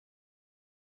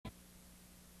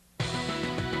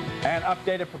An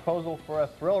updated proposal for a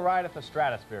thrill ride at the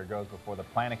Stratosphere goes before the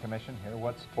Planning Commission. Hear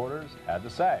what supporters had to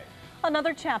say.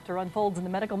 Another chapter unfolds in the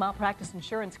medical malpractice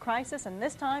insurance crisis, and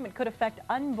this time it could affect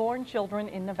unborn children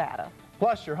in Nevada.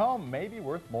 Plus, your home may be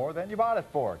worth more than you bought it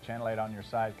for. Channel 8 On Your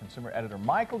Side consumer editor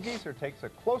Michael Geeser takes a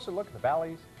closer look at the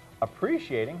Valley's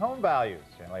appreciating home values.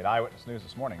 Channel 8 Eyewitness News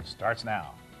this morning starts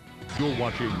now. You're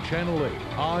watching Channel 8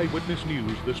 Eyewitness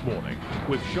News this morning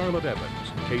with Charlotte Evans,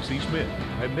 Casey Smith,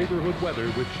 and Neighborhood Weather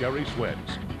with Sherry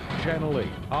Swensk. Channel 8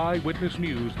 Eyewitness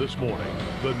News this morning,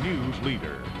 the news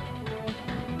leader.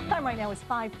 Time right now is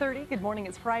 5:30. Good morning.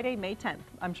 It's Friday, May 10th.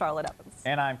 I'm Charlotte Evans.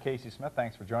 And I'm Casey Smith.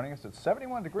 Thanks for joining us. It's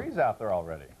 71 degrees out there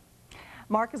already.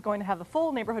 Mark is going to have the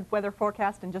full neighborhood weather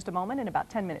forecast in just a moment, in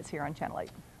about 10 minutes here on Channel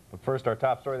 8. But first, our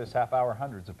top story this half hour.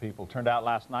 Hundreds of people turned out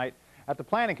last night at the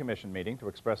Planning Commission meeting to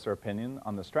express their opinion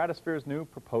on the Stratosphere's new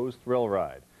proposed thrill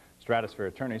ride. Stratosphere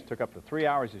attorneys took up to 3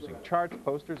 hours using charts,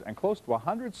 posters, and close to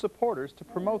 100 supporters to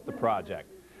promote the project.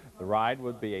 The ride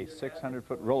would be a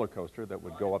 600-foot roller coaster that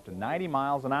would go up to 90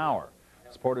 miles an hour.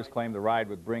 Supporters claim the ride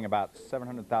would bring about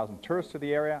 700,000 tourists to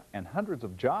the area and hundreds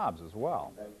of jobs as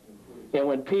well. And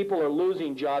when people are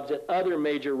losing jobs at other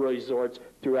major resorts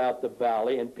throughout the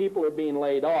valley and people are being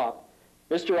laid off,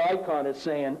 Mr. Icahn is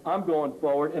saying, I'm going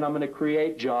forward and I'm going to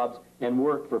create jobs and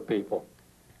work for people.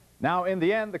 Now, in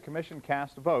the end, the commission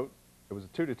cast a vote. It was a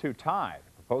 2-2 tie.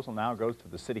 The proposal now goes to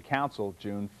the City Council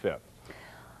June 5th.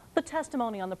 The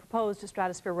testimony on the proposed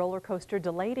Stratosphere roller coaster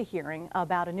delayed a hearing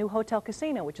about a new hotel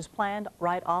casino, which is planned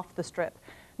right off the Strip.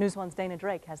 News One's Dana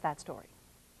Drake has that story.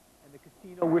 The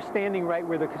casino, we're standing right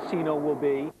where the casino will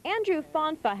be. Andrew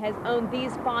Fonfa has owned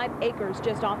these 5 acres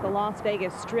just off the Las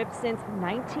Vegas Strip since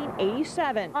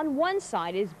 1987. On one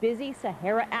side is busy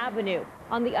Sahara Avenue.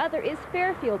 On the other is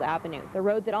Fairfield Avenue, the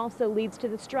road that also leads to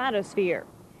the Stratosphere.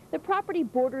 The property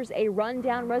borders a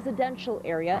rundown residential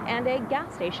area and a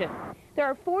gas station. There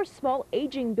are 4 small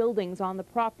aging buildings on the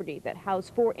property that house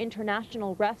 4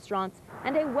 international restaurants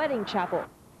and a wedding chapel.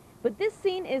 But this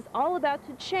scene is all about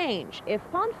to change if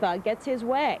Fonfa gets his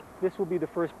way. This will be the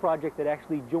first project that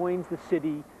actually joins the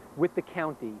city with the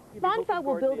county. Fonfa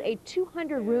will build a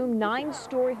 200-room,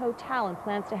 9-story hotel and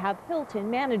plans to have Hilton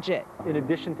manage it. In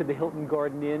addition to the Hilton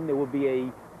Garden Inn, there will be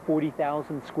a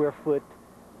 40,000 square foot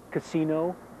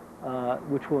casino,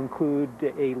 which will include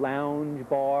a lounge,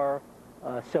 bar,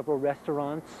 several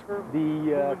restaurants.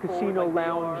 The casino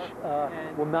lounge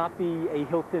will not be a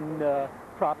Hilton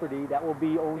property. That will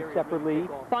be owned separately.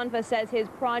 Fonfa says his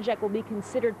project will be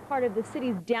considered part of the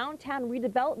city's downtown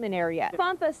redevelopment area.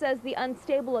 Fonfa says the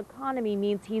unstable economy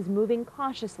means he's moving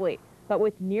cautiously, but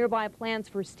with nearby plans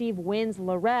for Steve Wynn's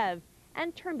La Rev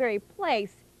and Turnberry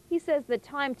Place, he says the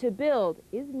time to build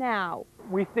is now.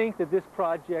 We think that this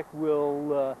project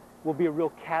will be a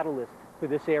real catalyst for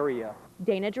this area.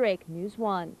 Dana Drake, News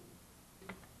 1.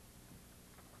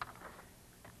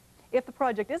 If the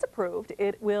project is approved,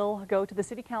 it will go to the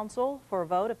City Council for a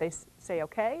vote. If they say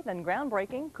okay, then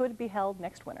groundbreaking could be held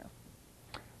next winter.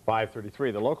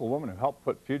 5:33, the local woman who helped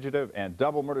put fugitive and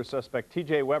double murder suspect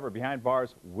T.J. Weber behind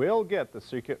bars will get the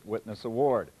Secret Witness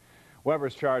Award. Weber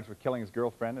is charged with killing his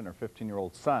girlfriend and her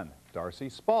 15-year-old son. Darcy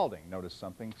Spalding noticed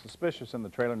something suspicious in the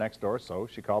trailer next door, so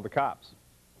she called the cops,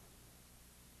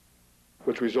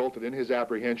 which resulted in his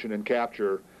apprehension and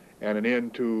capture and an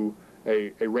end to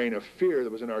a reign of fear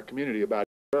that was in our community about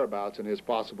his whereabouts and his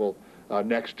possible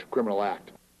next criminal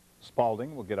act.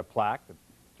 Spalding will get a plaque that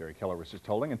Jerry Keller was just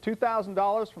holding and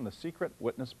 $2,000 from the Secret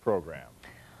Witness Program.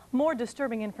 More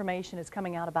disturbing information is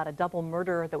coming out about a double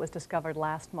murder that was discovered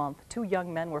last month. 2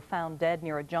 young men were found dead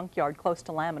near a junkyard close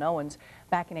to Lamb and Owens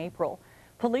back in April.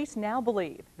 Police now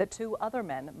believe that 2 other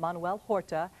men, Manuel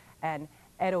Horta and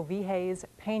Edoviges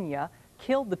Pena,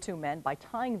 killed the 2 men by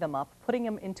tying them up, putting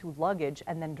them into luggage,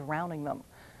 and then drowning them.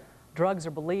 Drugs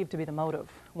are believed to be the motive.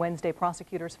 Wednesday,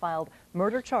 prosecutors filed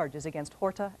murder charges against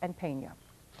Horta and Pena.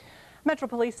 Metro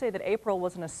Police say that April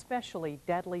was an especially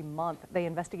deadly month. They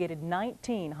investigated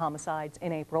 19 homicides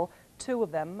in April. 2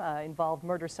 of them involved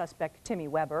murder suspect Timmy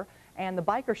Weber and the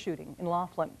biker shooting in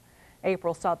Laughlin.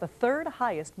 April saw the 3rd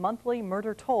highest monthly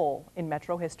murder toll in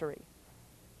Metro history.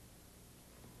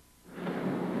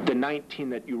 The 19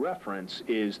 that you reference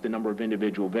is the number of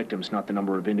individual victims, not the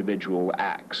number of individual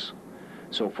acts.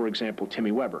 So, for example,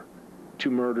 Timmy Weber,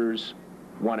 2 murders,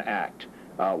 1 act.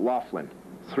 Laughlin,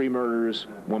 3 murders,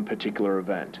 1 particular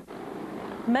event.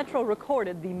 Metro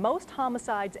recorded the most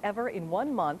homicides ever in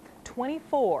 1 month,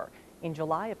 24, in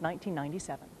July of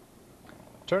 1997.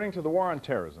 Turning to the war on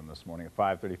terrorism this morning at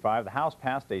 5:35, the House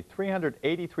passed a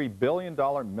 $383 billion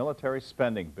military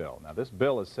spending bill. Now, this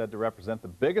bill is said to represent the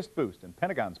biggest boost in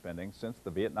Pentagon spending since the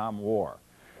Vietnam War.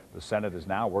 The Senate is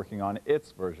now working on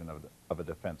its version of a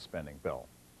defense spending bill.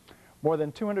 More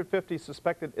than 250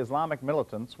 suspected Islamic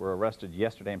militants were arrested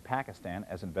yesterday in Pakistan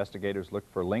as investigators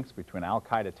looked for links between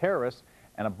al-Qaeda terrorists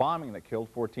and a bombing that killed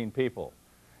 14 people.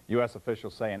 U.S.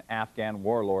 officials say an Afghan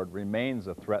warlord remains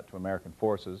a threat to American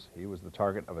forces. He was the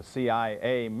target of a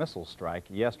CIA missile strike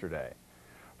yesterday.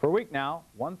 For a week now,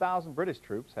 1,000 British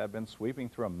troops have been sweeping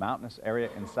through a mountainous area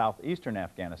in southeastern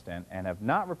Afghanistan and have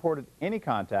not reported any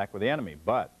contact with the enemy,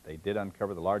 but they did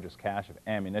uncover the largest cache of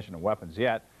ammunition and weapons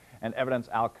yet, and evidence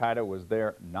al-Qaeda was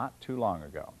there not too long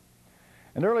ago.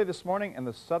 And early this morning in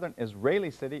the southern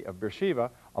Israeli city of Beersheba,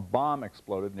 a bomb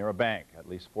exploded near a bank. At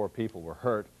least 4 people were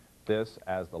hurt. This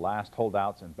as the last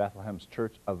holdouts in Bethlehem's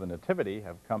Church of the Nativity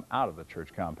have come out of the church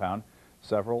compound.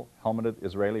 Several helmeted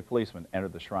Israeli policemen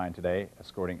entered the shrine today,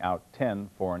 escorting out 10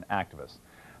 foreign activists.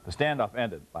 The standoff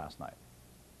ended last night.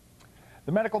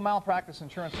 The medical malpractice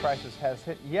insurance crisis has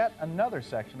hit yet another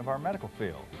section of our medical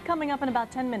field. Coming up in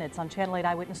about 10 minutes on Channel 8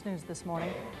 Eyewitness News this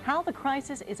morning, how the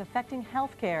crisis is affecting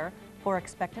health care for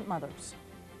expectant mothers.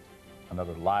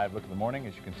 Another live look at the morning,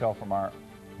 as you can tell from our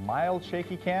mild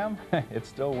shaky cam. It's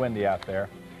still windy out there.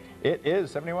 It is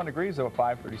 71 degrees though at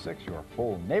 5:36. Your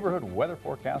full neighborhood weather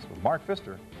forecast with Mark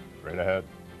Pfister straight ahead.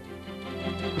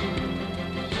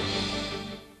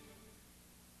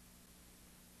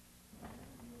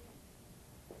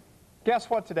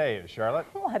 Guess what today is, Charlotte?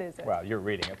 What is it? Well, you're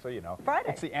reading it, so you know. Friday.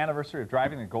 It's the anniversary of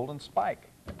driving the Golden Spike,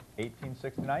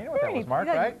 1869. You know what that Very was, Mark,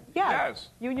 yeah, right? Yeah. Yes.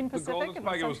 Union The Pacific. Golden and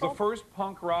Spike. It was the Central. first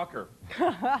punk rocker.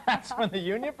 That's when the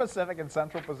Union Pacific and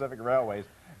Central Pacific Railways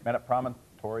met at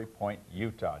Promontory Point,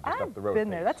 Utah, just up the road. I've been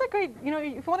there. That's a great, you know, if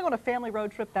you want to go on a family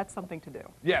road trip, that's something to do.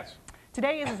 Yes.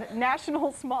 Today is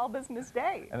National Small Business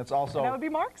Day. And it's also... And that would be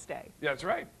Mark's Day. Yeah, that's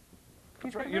right. That's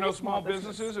He's right. a You know, very small small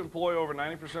business. businesses employ over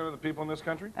 90% of the people in this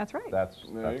country. That's right. That's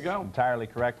There you go. entirely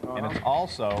correct. And it's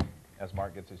also, as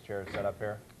Mark gets his chair set up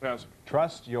here, Yes.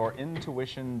 Trust Your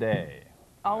Intuition Day.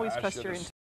 Always I trust your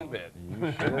should've intuition. In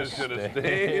bed. Should have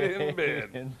stayed in bed.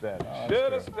 In bed. Oh, Should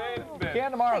have that's true. stayed in You bed.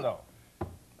 can tomorrow, though.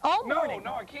 All No, morning.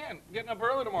 no, I can't. Getting up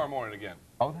early tomorrow morning again.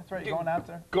 Oh, that's right. You're going out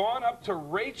there? Gone up to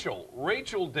Rachel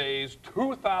Days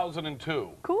 2002.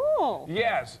 Cool.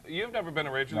 Yes, you've never been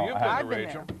to Rachel. No, You've I been haven't. to I've been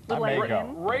Rachel. there. Little I may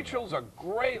alien. go. Rachel's a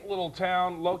great little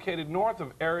town located north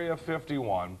of Area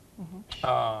 51.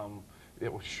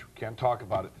 Can't talk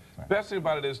about it. Best thing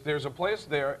about it is there's a place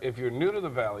there, if you're new to the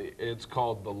valley, it's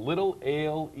called the Little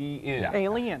Ale Inn. Yeah.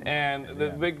 Alien. And the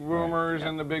big rumors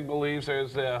and the big beliefs,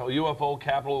 there's the UFO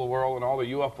capital of the world and all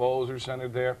the UFOs are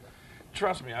centered there.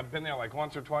 Trust me, I've been there like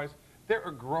once or twice. There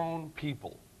are grown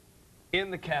people in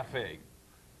the cafe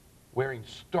wearing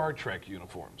Star Trek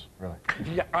uniforms. Really?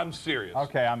 Yeah, I'm serious.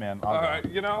 Okay, I'm in. I'll All go. right,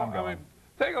 you know, I'm I going. mean,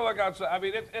 take a look outside. I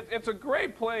mean, it's a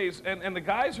great place, and the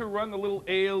guys who run the Little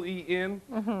ALE Inn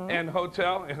and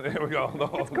hotel, and there we go. The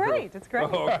whole It's great. crew. It's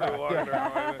great. The whole crew walking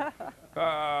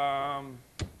around.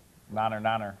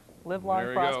 Nonner. Live long, There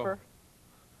you go. prosper.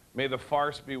 May the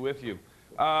farce be with you.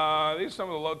 These are some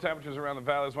of the low temperatures around the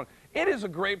valley this morning. It is a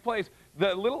great place.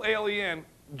 The Little ALE Inn,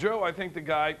 Joe, I think the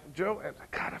guy, Joe,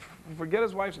 God, I forget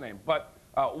his wife's name, but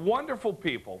wonderful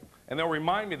people. And they'll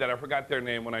remind me that I forgot their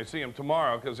name when I see them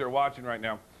tomorrow because they're watching right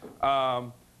now.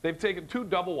 They've taken 2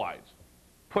 double wides,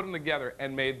 put them together,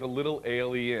 and made the Little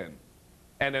ALE Inn.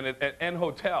 And then an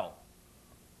hotel,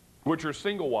 which are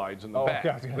single wides in the back. Okay,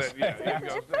 I was gonna say.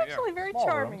 It's actually very Small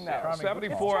charming, rooms, though. charming.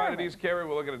 74 out at charming. East Cary.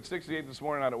 We're looking at 68 this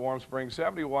morning out at Warm Springs,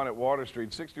 71 at Water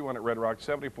Street, 61 at Red Rock,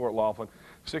 74 at Laughlin,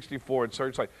 64 at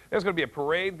Searchlight. There's going to be a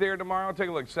parade there tomorrow. Take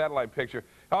a look at satellite picture.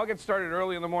 I'll get started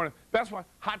early in the morning. Best one,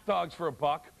 hot dogs for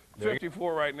 $1.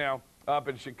 54 right now up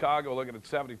in Chicago, looking at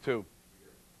 72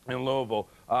 in Louisville.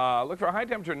 Look for a high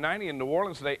temperature 90 in New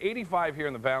Orleans today, 85 here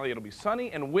in the valley. It'll be sunny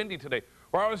and windy today.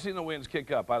 We're already seeing the winds kick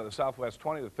up out of the southwest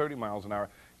 20 to 30 miles an hour.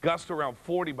 Gusts around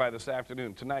 40 by this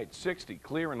afternoon. Tonight, 60,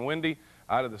 clear and windy.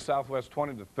 Out of the southwest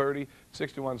 20 to 30.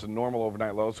 61's a normal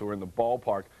overnight low, so we're in the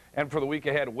ballpark. And for the week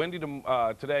ahead, windy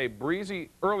today, breezy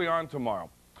early on tomorrow.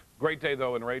 Great day,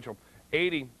 though, in Rachel.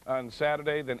 80 on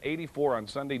Saturday, then 84 on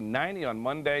Sunday, 90 on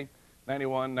Monday,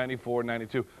 91, 94,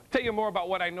 92. I'll tell you more about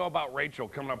what I know about Rachel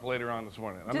coming up later on this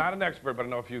morning. I'm not an expert, but I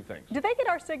know a few things. Did they get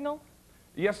our signal?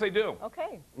 Yes, they do.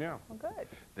 Okay. Yeah. Well, good.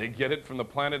 They get it from the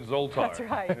planet Zoltar. That's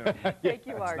right. Thank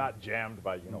you, It's Mark. not jammed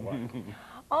by you-know-what.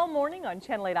 All morning on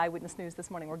Channel 8 Eyewitness News this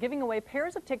morning, we're giving away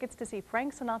pairs of tickets to see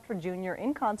Frank Sinatra Jr.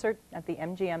 in concert at the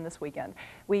MGM this weekend.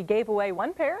 We gave away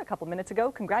 1 pair a couple minutes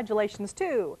ago. Congratulations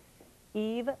to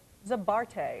Eve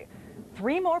Zabarte.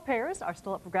 3 more pairs are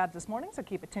still up for grabs this morning, so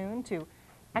keep it tuned to,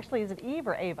 actually, is it Eve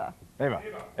or Ava? Ava.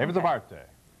 Ava's a birthday.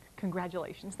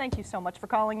 Congratulations. Thank you so much for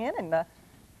calling in, and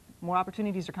More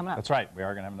opportunities are coming up. That's right. We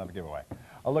are going to have another giveaway.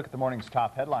 A look at the morning's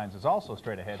top headlines is also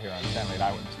straight ahead here on Channel 8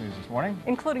 Eyewitness News this morning.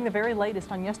 Including the very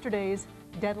latest on yesterday's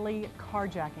deadly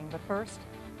carjacking. But first...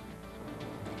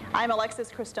 I'm Alexis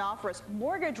Christophorus.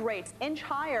 Mortgage rates inch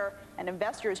higher, and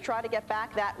investors try to get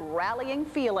back that rallying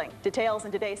feeling. Details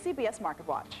in today's CBS Market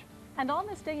Watch. And on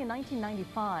this day in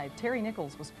 1995, Terry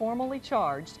Nichols was formally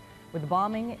charged with the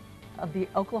bombing of the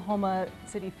Oklahoma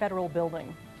City Federal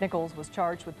Building. Nichols was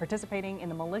charged with participating in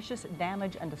the malicious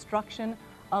damage and destruction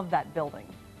of that building.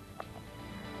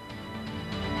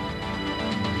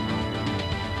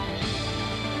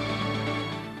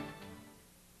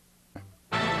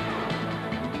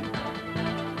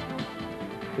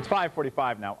 It's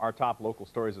 5:45 now. Our top local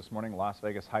stories this morning. Las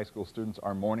Vegas high school students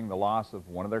are mourning the loss of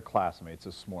one of their classmates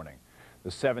this morning.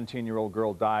 The 17-year-old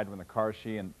girl died when the car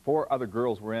she and 4 other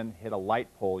girls were in hit a light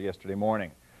pole yesterday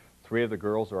morning. 3 of the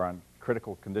girls are on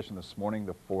critical condition this morning.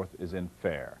 The 4th is in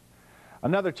fair.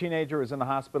 Another teenager is in the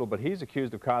hospital, but he's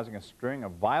accused of causing a string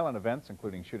of violent events,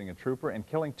 including shooting a trooper and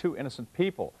killing 2 innocent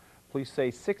people. Police say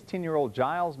 16-year-old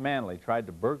Giles Manley tried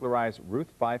to burglarize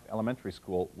Ruth Fife Elementary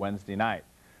School Wednesday night.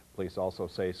 Police also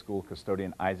say school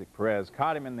custodian Isaac Perez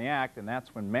caught him in the act, and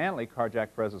that's when Manley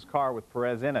carjacked Perez's car with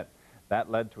Perez in it. That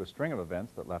led to a string of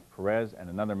events that left Perez and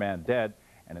another man dead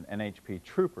and an NHP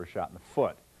trooper shot in the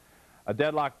foot. A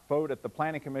deadlocked vote at the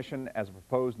Planning Commission as a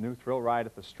proposed new thrill ride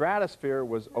at the Stratosphere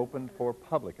was opened for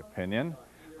public opinion.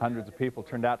 Hundreds of people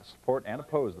turned out to support and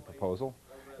oppose the proposal.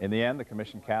 In the end, the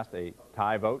commission cast a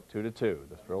tie vote 2-2.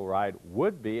 The thrill ride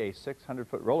would be a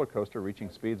 600-foot roller coaster reaching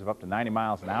speeds of up to 90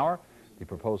 miles an hour. The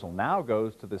proposal now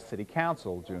goes to the City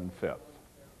Council June 5th.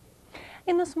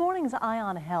 In this morning's Eye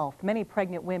on Health, many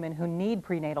pregnant women who need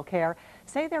prenatal care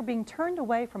say they're being turned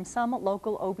away from some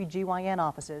local OB/GYN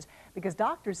offices because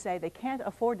doctors say they can't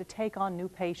afford to take on new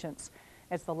patients.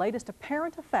 It's the latest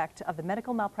apparent effect of the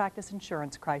medical malpractice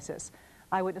insurance crisis.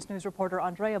 Eyewitness News reporter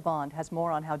Andrea Bond has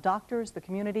more on how doctors, the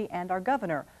community, and our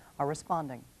governor are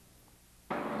responding.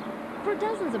 For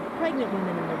dozens of pregnant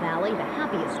women in the valley, the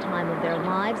happiest time of their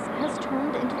lives has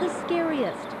turned into the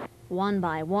scariest. One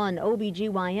by one,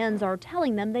 OB/GYNs are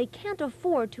telling them they can't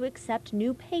afford to accept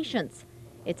new patients.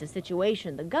 It's a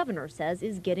situation the governor says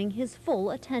is getting his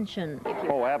full attention.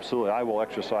 Oh, absolutely. I will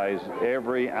exercise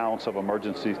every ounce of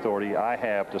emergency authority I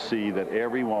have to see that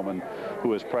every woman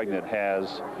who is pregnant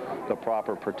has the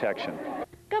proper protection.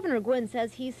 Governor Gwynn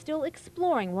says he's still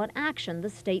exploring what action the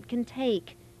state can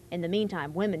take. In the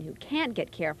meantime, women who can't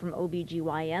get care from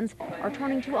OB/GYNs are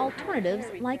turning to alternatives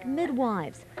like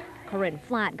midwives. Corinne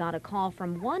Flatt got a call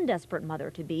from one desperate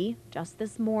mother-to-be just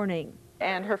this morning.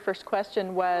 And her first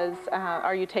question was,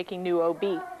 are you taking new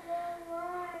OB?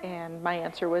 And my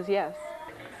answer was yes.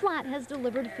 Flatt has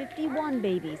delivered 51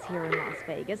 babies here in Las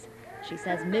Vegas. She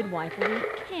says midwifery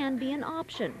can be an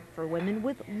option for women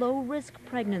with low-risk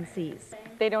pregnancies.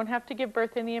 They don't have to give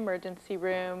birth in the emergency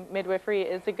room. Midwifery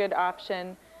is a good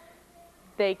option.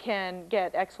 They can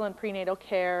get excellent prenatal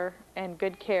care and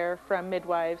good care from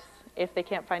midwives if they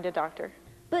can't find a doctor.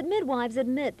 But midwives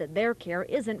admit that their care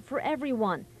isn't for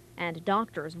everyone, and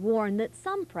doctors warn that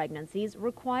some pregnancies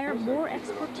require more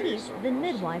expertise than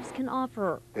midwives can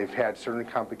offer. They've had certain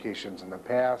complications in the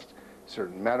past,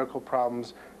 certain medical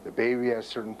problems, the baby has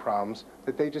certain problems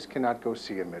that they just cannot go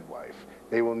see a midwife.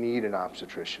 They will need an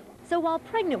obstetrician. So while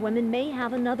pregnant women may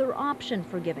have another option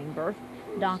for giving birth,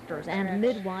 doctors and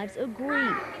midwives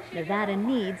agree Nevada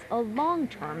needs a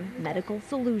long-term medical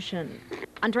solution.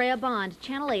 Andrea Bond,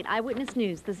 Channel 8 Eyewitness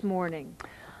News this morning.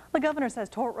 The governor says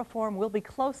tort reform will be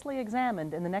closely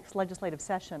examined in the next legislative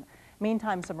session.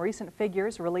 Meantime, some recent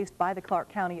figures released by the Clark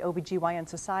County OB/GYN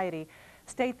Society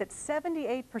state that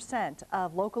 78%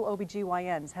 of local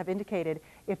OB/GYNs have indicated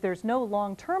if there's no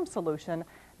long-term solution,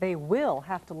 they will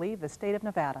have to leave the state of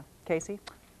Nevada. Casey?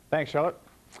 Thanks, Charlotte.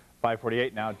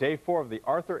 5:48 now. Day 4 of the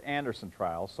Arthur Andersen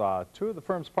trial saw 2 of the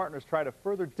firm's partners try to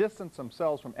further distance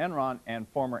themselves from Enron and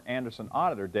former Andersen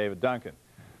auditor David Duncan.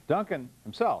 Duncan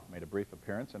himself made a brief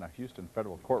appearance in a Houston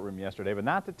federal courtroom yesterday, but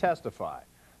not to testify.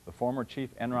 The former chief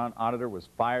Enron auditor was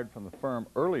fired from the firm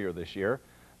earlier this year.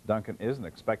 Duncan isn't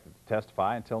expected to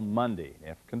testify until Monday.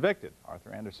 If convicted,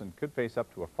 Arthur Andersen could face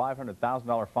up to a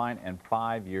 $500,000 fine and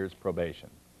 5 years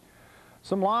probation.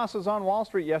 Some losses on Wall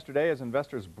Street yesterday as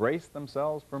investors braced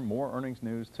themselves for more earnings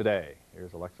news today.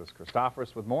 Here's Alexis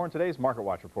Christophorus with more in today's Market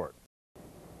Watch report.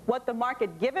 What the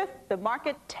market giveth, the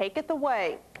market taketh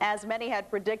away. As many had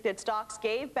predicted, stocks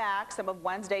gave back some of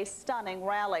Wednesday's stunning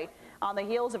rally. On the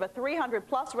heels of a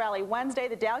 300-plus rally Wednesday,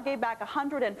 the Dow gave back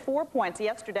 104 points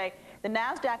yesterday. The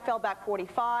NASDAQ fell back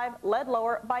 45, led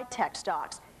lower by tech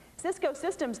stocks. Cisco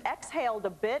Systems exhaled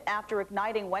a bit after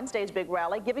igniting Wednesday's big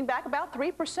rally, giving back about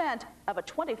 3% of a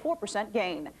 24%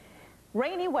 gain.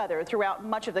 Rainy weather throughout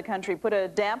much of the country put a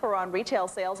damper on retail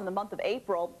sales in the month of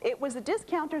April. It was the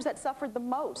discounters that suffered the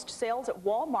most. Sales at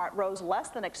Walmart rose less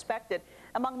than expected.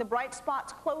 Among the bright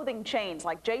spots, clothing chains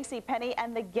like JCPenney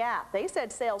and The Gap. They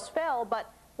said sales fell,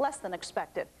 but less than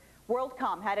expected.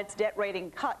 WorldCom had its debt rating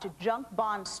cut to junk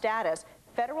bond status.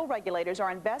 Federal regulators are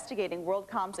investigating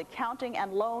WorldCom's accounting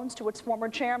and loans to its former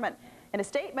chairman. In a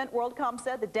statement, WorldCom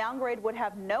said the downgrade would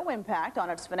have no impact on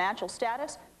its financial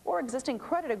status or existing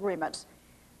credit agreements.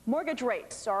 Mortgage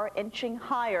rates are inching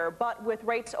higher, but with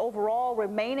rates overall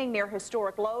remaining near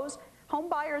historic lows, home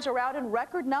buyers are out in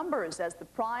record numbers as the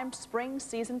prime spring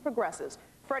season progresses.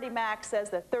 Freddie Mac says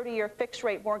the 30-year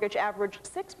fixed-rate mortgage averaged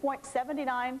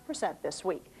 6.79% this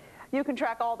week. You can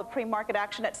track all the pre-market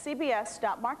action at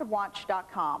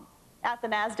cbs.marketwatch.com. At the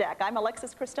NASDAQ, I'm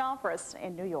Alexis Christophorus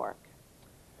in New York.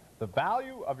 The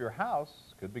value of your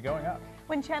house could be going up.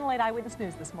 When Channel 8 Eyewitness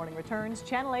News this morning returns,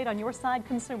 Channel 8 On Your Side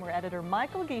consumer editor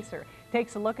Michael Geeser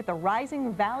takes a look at the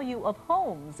rising value of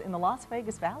homes in the Las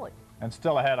Vegas Valley. And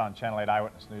still ahead on Channel 8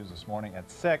 Eyewitness News this morning at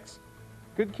 6,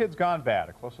 Good Kids Gone Bad,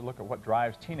 a closer look at what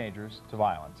drives teenagers to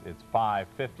violence. It's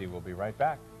 5:50. We'll be right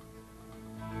back.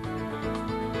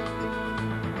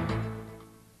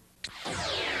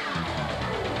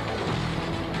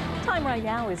 Time right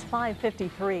now is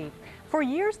 5:53. For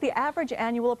years, the average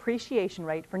annual appreciation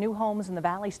rate for new homes in the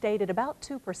Valley stayed at about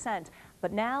 2%,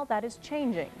 but now that is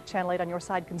changing. Channel 8 On Your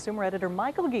Side consumer editor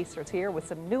Michael Geeser is here with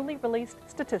some newly released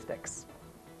statistics.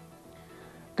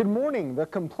 Good morning. The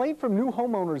complaint from new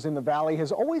homeowners in the Valley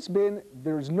has always been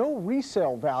there's no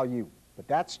resale value, but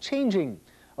that's changing.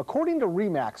 According to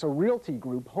RE/MAX, a realty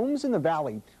group, homes in the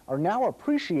Valley are now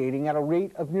appreciating at a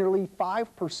rate of nearly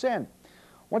 5%.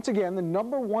 Once again, the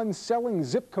 #1 selling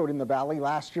zip code in the Valley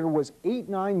last year was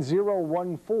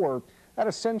 89014. That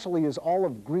essentially is all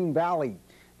of Green Valley.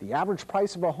 The average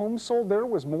price of a home sold there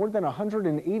was more than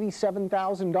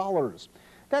 $187,000.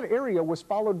 That area was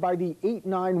followed by the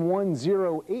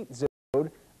 89108 zip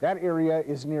code. That area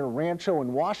is near Rancho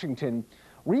in Washington.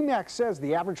 RE/MAX says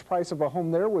the average price of a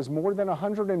home there was more than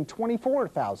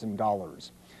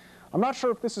 $124,000. I'm not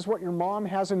sure if this is what your mom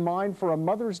has in mind for a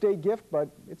Mother's Day gift, but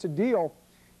it's a deal.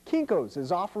 Kinko's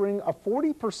is offering a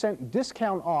 40%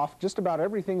 discount off just about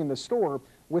everything in the store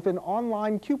with an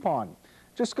online coupon.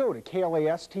 Just go to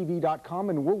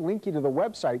KLAS-TV.com and we'll link you to the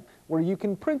website where you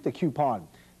can print the coupon.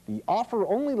 The offer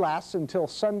only lasts until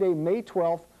Sunday, May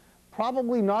 12th.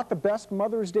 Probably not the best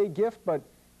Mother's Day gift, but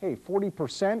hey,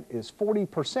 40% is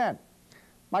 40%.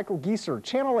 Michael Geeser,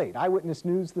 Channel 8 Eyewitness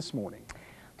News this morning.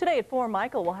 Today at 4,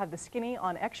 Michael will have the skinny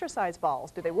on exercise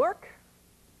balls. Do they work?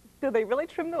 Do they really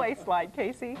trim the waistline,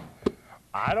 Casey?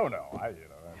 I don't know.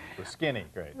 The skinny,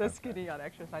 great. The skinny on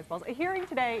exercise balls. A hearing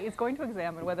today is going to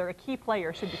examine whether a key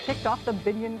player should be kicked off the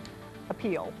Binion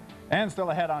appeal. And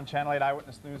still ahead on Channel 8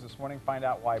 Eyewitness News this morning, find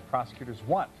out why prosecutors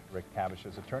want Rick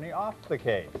Cavish's attorney off the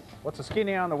case. What's the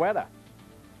skinny on the weather?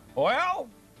 Well,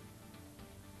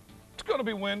 it's going to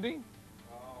be windy.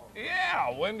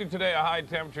 Yeah, windy today, a high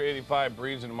temperature 85,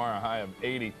 breeze, and tomorrow a high of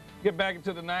 80. Get back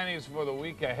into the 90s for the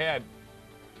week ahead.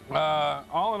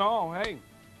 All in all, hey,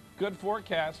 good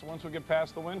forecast once we get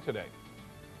past the wind today.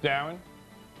 Darren?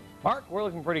 Mark, we're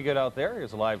looking pretty good out there.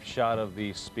 Here's a live shot of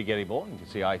the Spaghetti Bowl. You can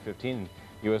see I-15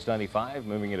 US 95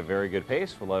 moving at a very good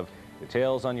pace. We'll have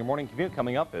details on your morning commute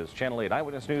coming up as Channel 8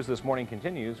 Eyewitness News this morning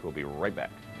continues. We'll be right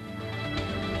back.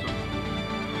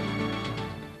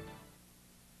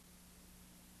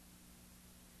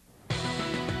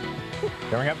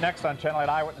 Coming up next on Channel 8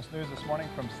 Eyewitness News this morning,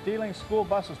 from stealing school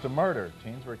buses to murder,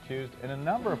 teens were accused in a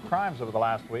number of crimes over the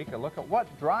last week. A look at what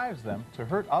drives them to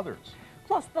hurt others.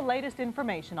 Plus the latest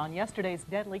information on yesterday's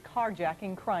deadly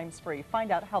carjacking crime spree. Find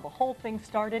out how the whole thing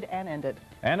started and ended.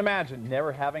 And imagine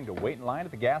never having to wait in line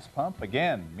at the gas pump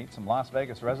again. Meet some Las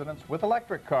Vegas residents with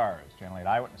electric cars. Channel 8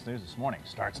 Eyewitness News this morning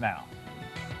starts now.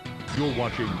 You're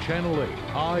watching Channel 8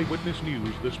 Eyewitness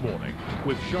News this morning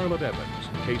with Charlotte Evans,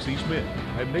 Casey Smith,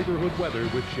 and neighborhood weather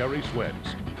with Sherry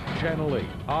Swensk. Channel 8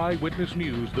 Eyewitness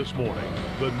News this morning,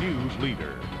 the news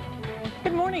leader.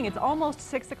 Good morning. It's almost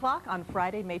 6 o'clock on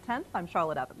Friday, May 10th. I'm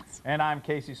Charlotte Evans. And I'm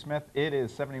Casey Smith. It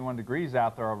is 71 degrees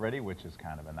out there already, which is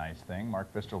kind of a nice thing.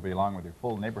 Mark Pfister will be along with your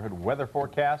full neighborhood weather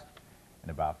forecast in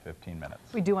about 15 minutes.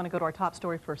 We do want to go to our top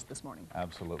story first this morning.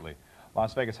 Absolutely.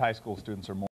 Las Vegas high school students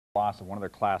are mourning the loss of one of their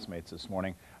classmates this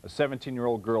morning. A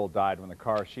 17-year-old girl died when the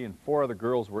car she and 4 other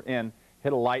girls were in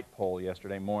hit a light pole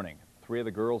yesterday morning. 3 of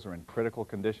the girls are in critical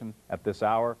condition at this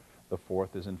hour. The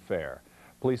 4th is in fair.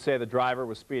 Police say the driver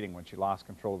was speeding when she lost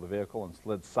control of the vehicle and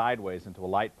slid sideways into a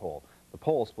light pole. The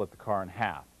pole split the car in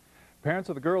half. Parents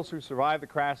of the girls who survived the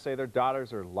crash say their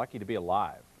daughters are lucky to be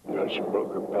alive. You know, she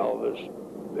broke her pelvis,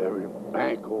 every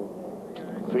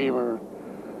ankle, femur,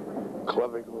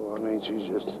 clavicle. I mean, she's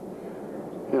just,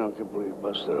 you know, completely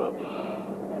busted up.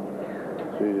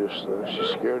 She's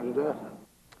scared to death.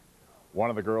 One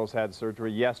of the girls had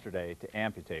surgery yesterday to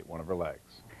amputate one of her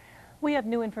legs. We have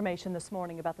new information this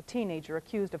morning about the teenager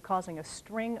accused of causing a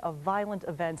string of violent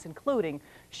events, including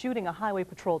shooting a highway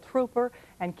patrol trooper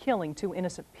and killing 2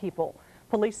 innocent people.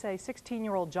 Police say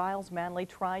 16-year-old Giles Manley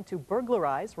tried to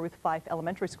burglarize Ruth Fife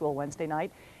Elementary School Wednesday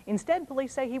night. Instead,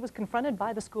 police say he was confronted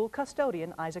by the school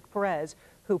custodian, Isaac Perez,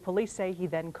 who police say he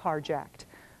then carjacked.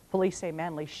 Police say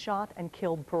Manley shot and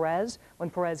killed Perez when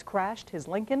Perez crashed his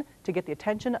Lincoln to get the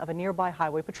attention of a nearby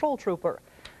highway patrol trooper.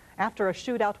 After a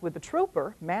shootout with the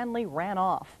trooper, Manley ran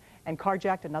off and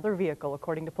carjacked another vehicle,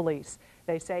 according to police.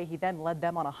 They say he then led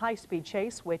them on a high-speed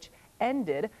chase, which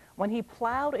ended when he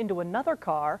plowed into another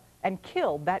car and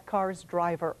killed that car's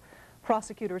driver.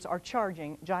 Prosecutors are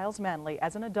charging Giles Manley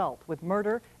as an adult with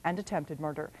murder and attempted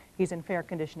murder. He's in fair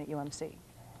condition at UMC.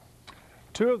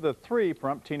 2 of the 3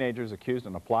 Pahrump teenagers accused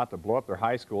in a plot to blow up their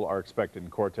high school are expected in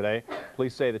court today.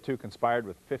 Police say the 2 conspired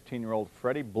with 15-year-old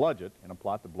Freddie Bludgett in a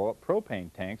plot to blow up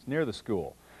propane tanks near the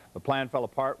school. The plan fell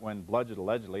apart when Bludgett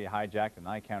allegedly hijacked a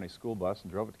Nye County school bus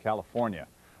and drove it to California.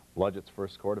 Bludgett's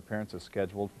first court appearance is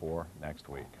scheduled for next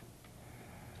week.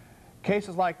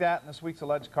 Cases like that and this week's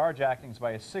alleged carjackings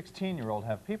by a 16-year-old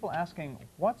have people asking,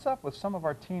 what's up with some of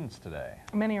our teens today?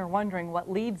 Many are wondering what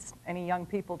leads any young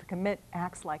people to commit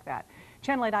acts like that.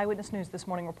 Channel 8 Eyewitness News This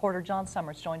Morning reporter Jon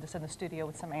Summers joined us in the studio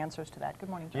with some answers to that. Good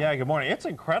morning, Jon. Yeah, good morning. It's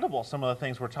incredible, some of the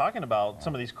things we're talking about,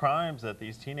 some of these crimes that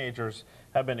these teenagers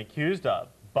have been accused of.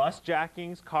 Bus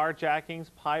jackings, carjackings,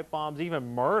 pipe bombs,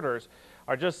 even murders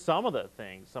are just some of the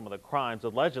things, some of the crimes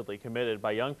allegedly committed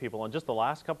by young people in just the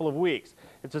last couple of weeks.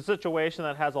 It's a situation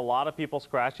that has a lot of people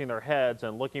scratching their heads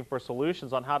and looking for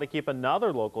solutions on how to keep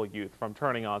another local youth from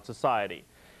turning on society.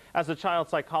 As a child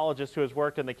psychologist who has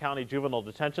worked in the County Juvenile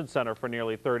Detention Center for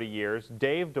nearly 30 years,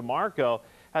 Dave DeMarco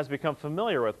has become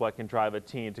familiar with what can drive a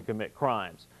teen to commit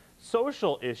crimes.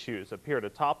 Social issues appear to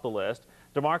top the list.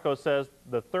 DeMarco says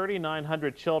the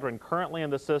 3,900 children currently in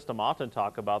the system often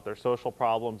talk about their social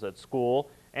problems at school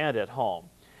and at home.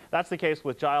 That's the case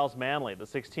with Giles Manley, the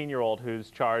 16-year-old who's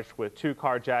charged with 2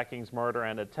 carjackings, murder,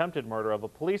 and attempted murder of a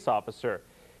police officer.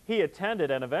 He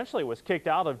attended and eventually was kicked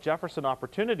out of Jefferson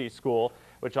Opportunity School,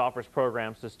 which offers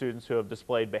programs to students who have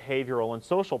displayed behavioral and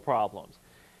social problems.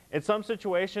 In some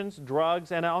situations,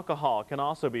 drugs and alcohol can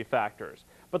also be factors,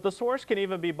 but the source can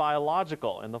even be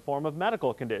biological in the form of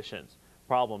medical conditions.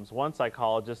 Problems, one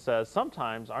psychologist says,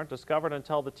 sometimes aren't discovered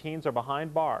until the teens are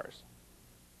behind bars.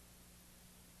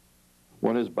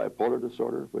 One is bipolar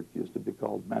disorder, which used to be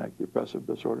called manic depressive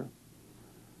disorder.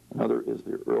 Another is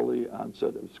the early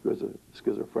onset of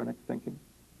schizophrenic thinking,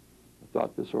 a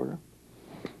thought disorder.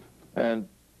 And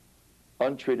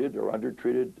untreated or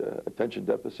undertreated attention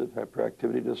deficit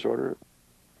hyperactivity disorder.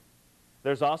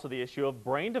 There's also the issue of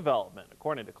brain development.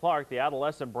 According to Clark, the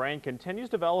adolescent brain continues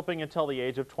developing until the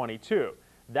age of 22.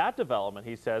 That development,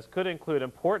 he says, could include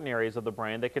important areas of the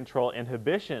brain that control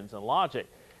inhibitions and logic.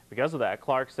 Because of that,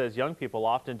 Clark says young people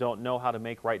often don't know how to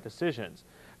make right decisions.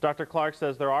 Dr. Clark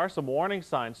says there are some warning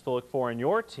signs to look for in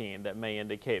your teen that may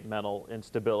indicate mental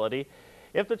instability.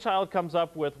 If the child comes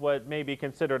up with what may be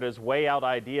considered as way out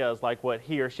ideas, like what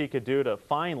he or she could do to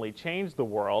finally change the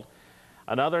world,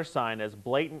 another sign is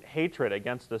blatant hatred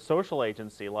against a social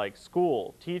agency like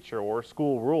school, teacher, or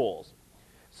school rules.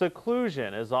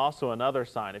 Seclusion is also another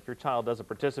sign if your child doesn't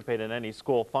participate in any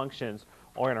school functions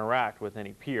or interact with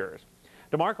any peers.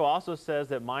 DeMarco also says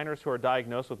that minors who are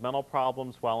diagnosed with mental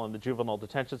problems while in the juvenile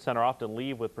detention center often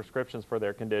leave with prescriptions for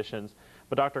their conditions.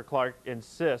 But Dr. Clark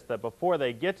insists that before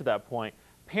they get to that point,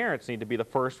 parents need to be the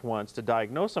first ones to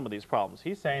diagnose some of these problems.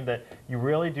 He's saying that you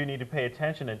really do need to pay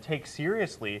attention and take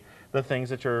seriously the things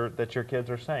that your kids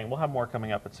are saying. We'll have more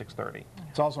coming up at 6:30.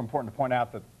 It's also important to point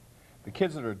out that the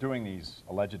kids that are doing these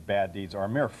alleged bad deeds are a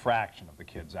mere fraction of the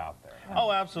kids out there.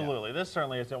 Oh, absolutely. Yeah. This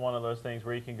certainly isn't one of those things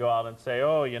where you can go out and say,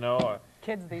 oh, you know,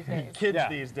 kids these days. Kids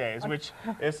these days, which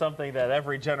is something that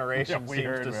every generation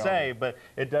seems to say. But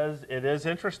it is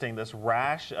interesting, this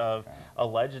rash of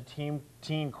alleged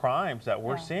teen crimes that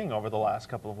we're seeing over the last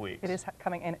couple of weeks. It is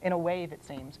coming in a wave, it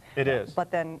seems. It is.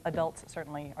 But then adults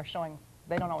certainly are showing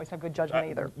they don't always have good judgment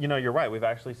either. You know, you're right. We've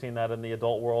actually seen that in the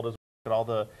adult world as well. At all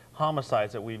the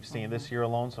homicides that we've seen this year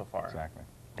alone so far. Exactly.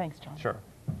 Thanks, John. Sure.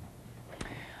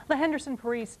 The Henderson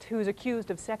priest, who's accused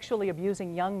of sexually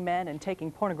abusing young men and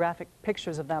taking pornographic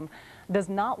pictures of them, does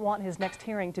not want his next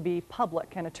hearing to be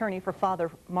public. An attorney for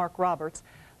Father Mark Roberts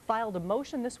filed a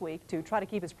motion this week to try to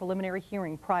keep his preliminary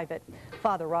hearing private.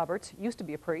 Father Roberts used to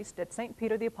be a priest at St.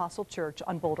 Peter the Apostle Church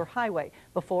on Boulder Highway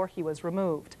before he was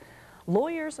removed.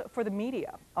 Lawyers for the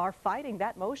media are fighting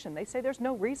that motion. They say there's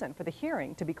no reason for the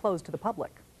hearing to be closed to the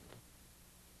public.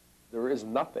 There is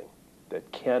nothing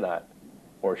that cannot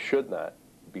or should not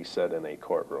be said in a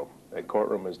courtroom. A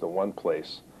courtroom is the one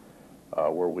place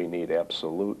where we need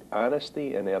absolute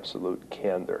honesty and absolute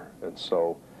candor. And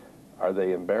so, are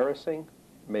they embarrassing?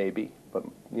 Maybe. But,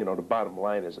 you know, the bottom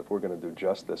line is if we're going to do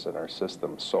justice in our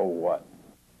system, so what?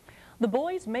 The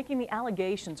boys making the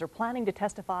allegations are planning to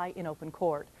testify in open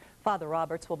court. Father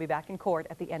Roberts will be back in court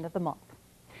at the end of the month.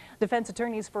 Defense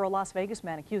attorneys for a Las Vegas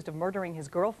man accused of murdering his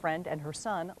girlfriend and her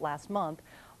son last month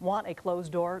want a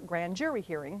closed-door grand jury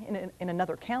hearing in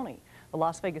another county. The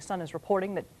Las Vegas Sun is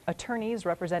reporting that attorneys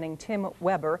representing Tim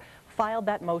Weber filed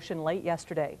that motion late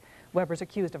yesterday. Weber's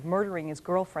accused of murdering his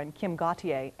girlfriend, Kim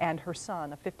Gauthier, and her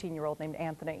son, a 15-year-old named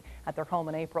Anthony, at their home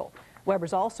in April.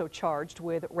 Weber's also charged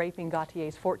with raping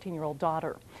Gauthier's 14-year-old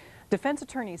daughter. Defense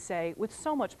attorneys say with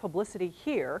so much publicity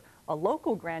here, a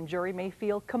local grand jury may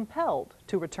feel compelled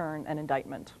to return an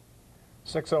indictment.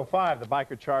 6:05, the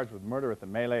biker charged with murder at the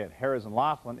melee at Harris and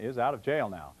Laughlin is out of jail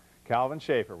now. Calvin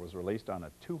Schaefer was released on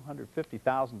a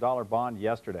 $250,000 bond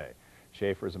yesterday.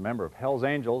 Schaefer is a member of Hell's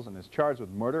Angels and is charged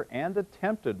with murder and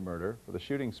attempted murder for the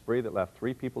shooting spree that left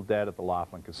 3 people dead at the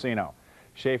Laughlin Casino.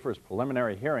 Schaefer's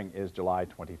preliminary hearing is July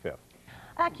 25th.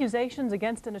 Accusations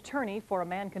against an attorney for a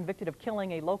man convicted of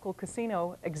killing a local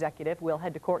casino executive will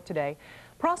head to court today.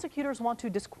 Prosecutors want to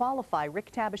disqualify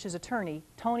Rick Tabish's attorney,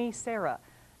 Tony Serra.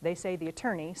 They say the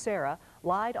attorney, Serra,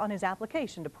 lied on his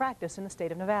application to practice in the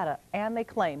state of Nevada, and they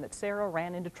claim that Serra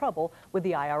ran into trouble with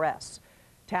the IRS.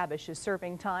 Tabish is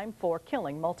serving time for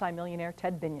killing multimillionaire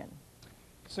Ted Binion.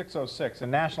 6:06,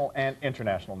 in national and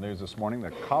international news this morning,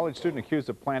 the college student accused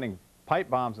of planting pipe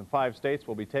bombs in 5 states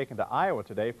will be taken to Iowa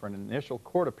today for an initial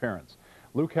court appearance.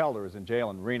 Luke Helder is in jail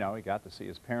in Reno. He got to see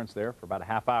his parents there for about a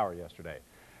half hour yesterday.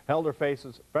 Helder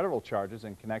faces federal charges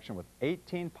in connection with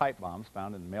 18 pipe bombs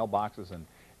found in mailboxes in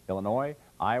Illinois,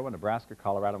 Iowa, Nebraska,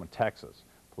 Colorado, and Texas.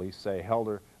 Police say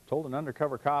Helder told an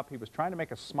undercover cop he was trying to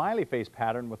make a smiley face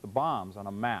pattern with the bombs on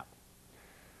a map.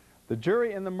 The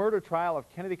jury in the murder trial of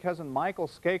Kennedy cousin Michael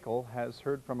Skakel has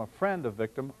heard from a friend of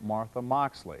victim Martha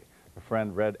Moxley. The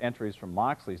friend read entries from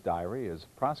Moxley's diary as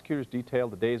prosecutors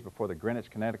detailed the days before the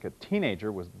Greenwich, Connecticut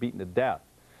teenager was beaten to death.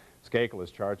 Skakel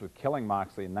is charged with killing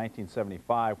Moxley in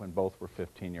 1975 when both were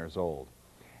 15 years old.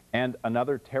 And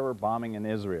another terror bombing in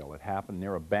Israel. It happened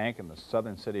near a bank in the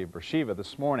southern city of Beersheba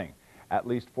this morning. At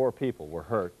least 4 people were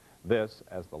hurt. This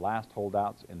as the last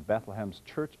holdouts in Bethlehem's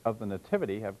Church of the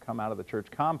Nativity have come out of the church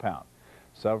compound.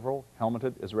 Several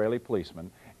helmeted Israeli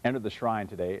policemen entered the shrine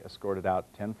today, escorted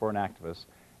out 10 foreign activists,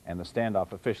 and the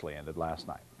standoff officially ended last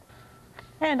night.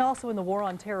 And also in the war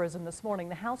on terrorism this morning,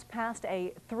 the House passed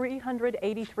a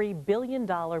 $383 billion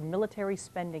military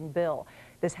spending bill.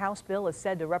 This House bill is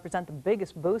said to represent the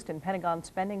biggest boost in Pentagon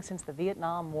spending since the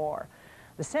Vietnam War.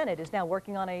 The Senate is now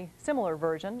working on a similar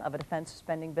version of a defense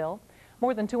spending bill.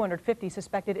 More than 250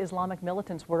 suspected Islamic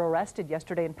militants were arrested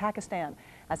yesterday in Pakistan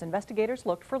as investigators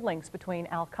looked for links between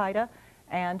al-Qaeda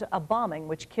and a bombing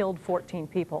which killed 14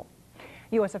 people.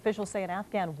 U.S. officials say an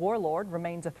Afghan warlord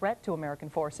remains a threat to American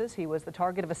forces. He was the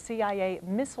target of a CIA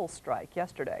missile strike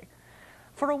yesterday.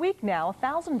 For a week now,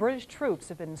 1,000 British troops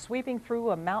have been sweeping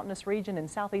through a mountainous region in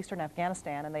southeastern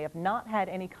Afghanistan, and they have not had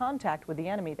any contact with the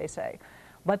enemy, they say.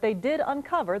 But they did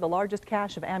uncover the largest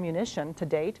cache of ammunition to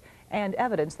date and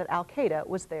evidence that al-Qaeda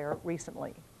was there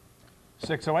recently.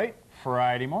 6:08,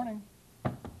 Friday morning.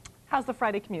 How's the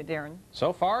Friday commute, Darren?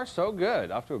 So far, so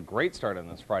good. Off to a great start on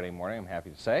this Friday morning, I'm happy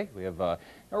to say. We have no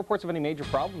reports of any major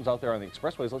problems out there on the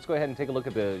expressways. Let's go ahead and take a look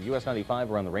at the US 95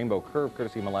 around the Rainbow Curve,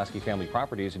 courtesy of Mulaski Family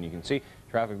Properties, and you can see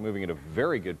traffic moving at a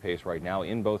very good pace right now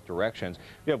in both directions.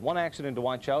 We have one accident to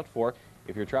watch out for.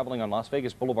 If you're traveling on Las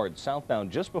Vegas Boulevard southbound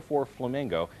just before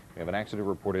Flamingo, we have an accident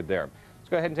reported there. Let's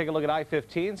go ahead and take a look at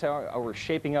I-15, how we're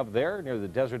shaping up there near the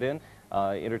Desert Inn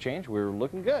interchange. We're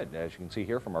looking good, as you can see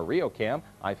here from our Rio cam.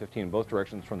 I-15 in both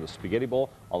directions from the Spaghetti Bowl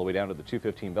all the way down to the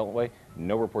 215 Beltway.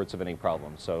 No reports of any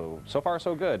problems. So far,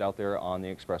 so good out there on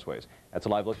the expressways. That's a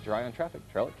live look at your eye on traffic.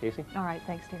 Charlotte, Casey? All right,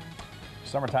 thanks, Darren.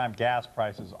 Summertime gas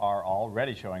prices are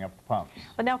already showing up at the pumps.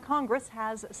 But now Congress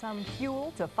has some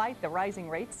fuel to fight the rising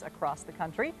rates across the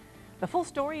country. The full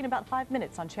story in about 5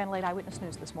 minutes on Channel 8 Eyewitness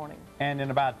News this morning. And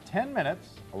in about 10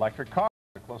 minutes, electric cars.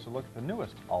 A closer look at the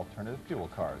newest alternative fuel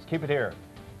cars. Keep it here.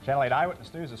 Channel 8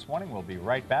 Eyewitness News this morning. We'll be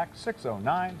right back.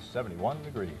 6:09, 71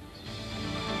 degrees.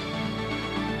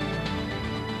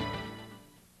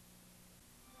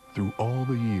 Through all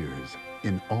the years,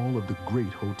 in all of the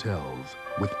great hotels,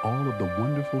 with all of the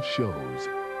wonderful shows,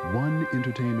 one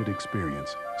entertainment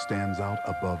experience stands out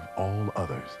above all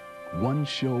others. One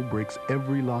show breaks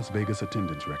every Las Vegas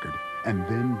attendance record and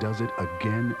then does it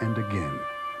again and again,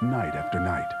 night after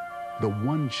night. The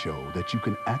one show that you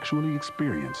can actually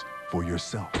experience for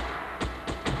yourself.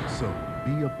 So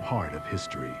be a part of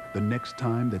history the next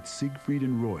time that Siegfried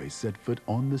and Roy set foot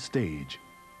on the stage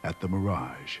at the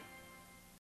Mirage.